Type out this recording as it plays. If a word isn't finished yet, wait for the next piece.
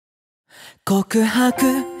告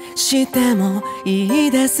白してもい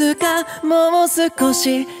いですか？もう少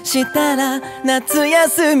ししたら夏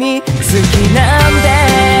休み好きなんで。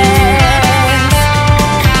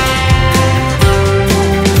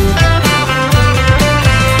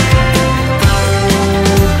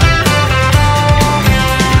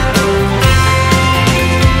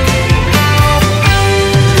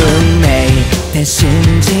運命って信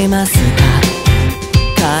じますか？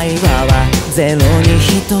会話はゼロに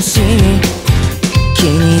等しい。気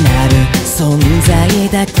になる存在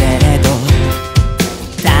だけれど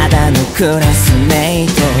ただのクラスメイ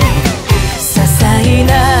ト。些細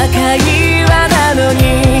な会話なのに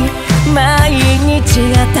毎日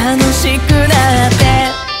が楽しくなって、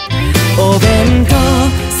お弁当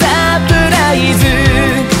サプライズ、い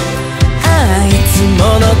つ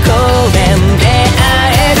もの公園で会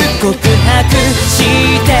える。告白し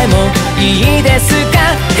てもいいですか？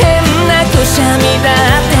変なくしゃみだ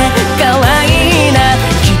って可愛いな。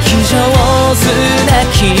聞き上手な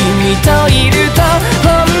君といると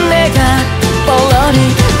本音がポロリ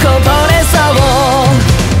こぼれそう。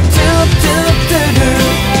トゥトゥトゥル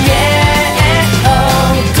Yeah Oh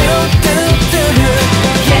トゥトゥトゥル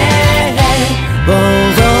Yeah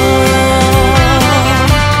Oh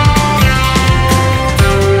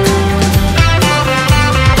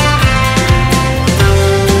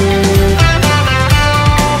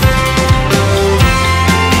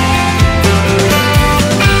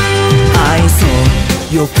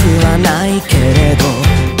よくはないけれど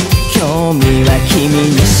興味は君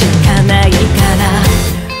にしかないから、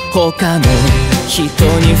他の人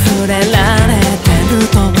に触れられてる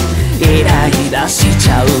とイライラし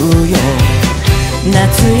ちゃうよ。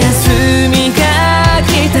夏休みが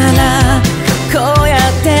来たらこうやっ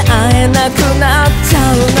て会えなくなっちゃ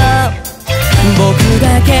うな。僕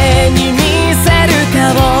だけに見せる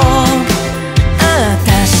顔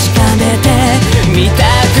確かめてみた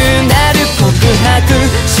くなる。告白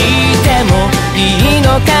してもいいの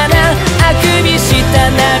かな？あくびした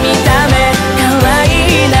涙目可愛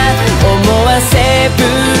いな。思わせぶ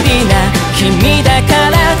りな君だか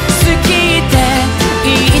ら好きって言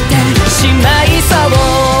ってしまいそう。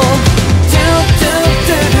トゥトゥト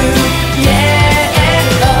ゥル Yeah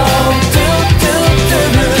Oh トゥトゥト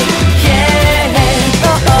ゥル Yeah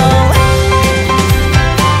Oh Oh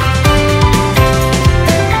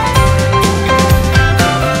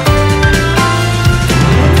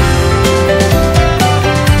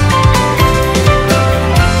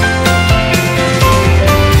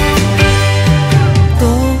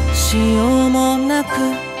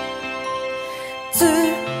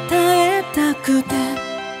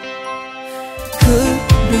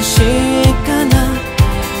苦しいから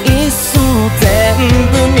いっそ全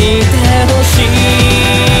部見てほしい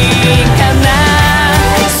かな。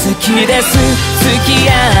好きです付き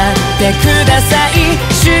合ってください。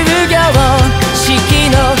終業式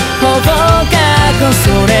の放課後そ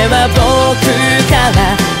れは僕から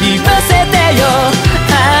言わせてよ。